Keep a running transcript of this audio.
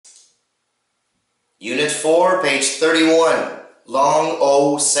Unit 4, page 31. Long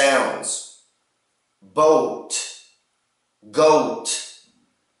O sounds. Boat, goat,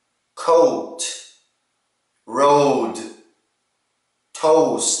 coat, road,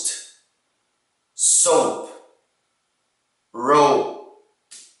 toast, soap, rope,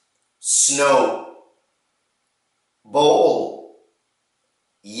 snow, bowl,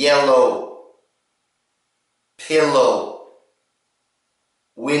 yellow, pillow,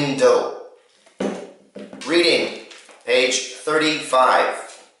 window. Reading, page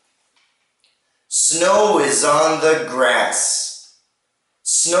 35. Snow is on the grass.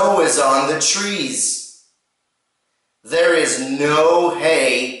 Snow is on the trees. There is no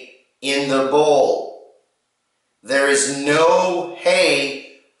hay in the bowl. There is no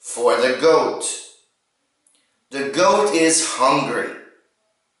hay for the goat. The goat is hungry.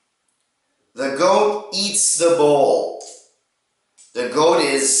 The goat eats the bowl. The goat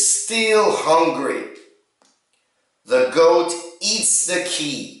is still hungry. The goat eats the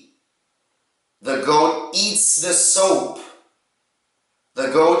key. The goat eats the soap. The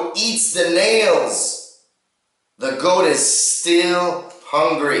goat eats the nails. The goat is still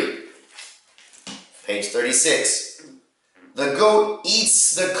hungry. Page 36. The goat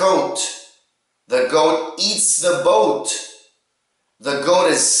eats the coat. The goat eats the boat. The goat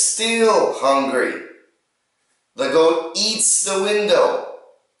is still hungry. The goat eats the window.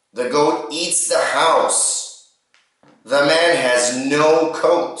 The goat eats the house. The man has no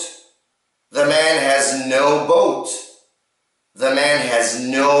coat. The man has no boat. The man has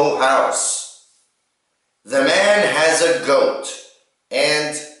no house. The man has a goat,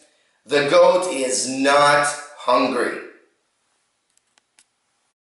 and the goat is not hungry.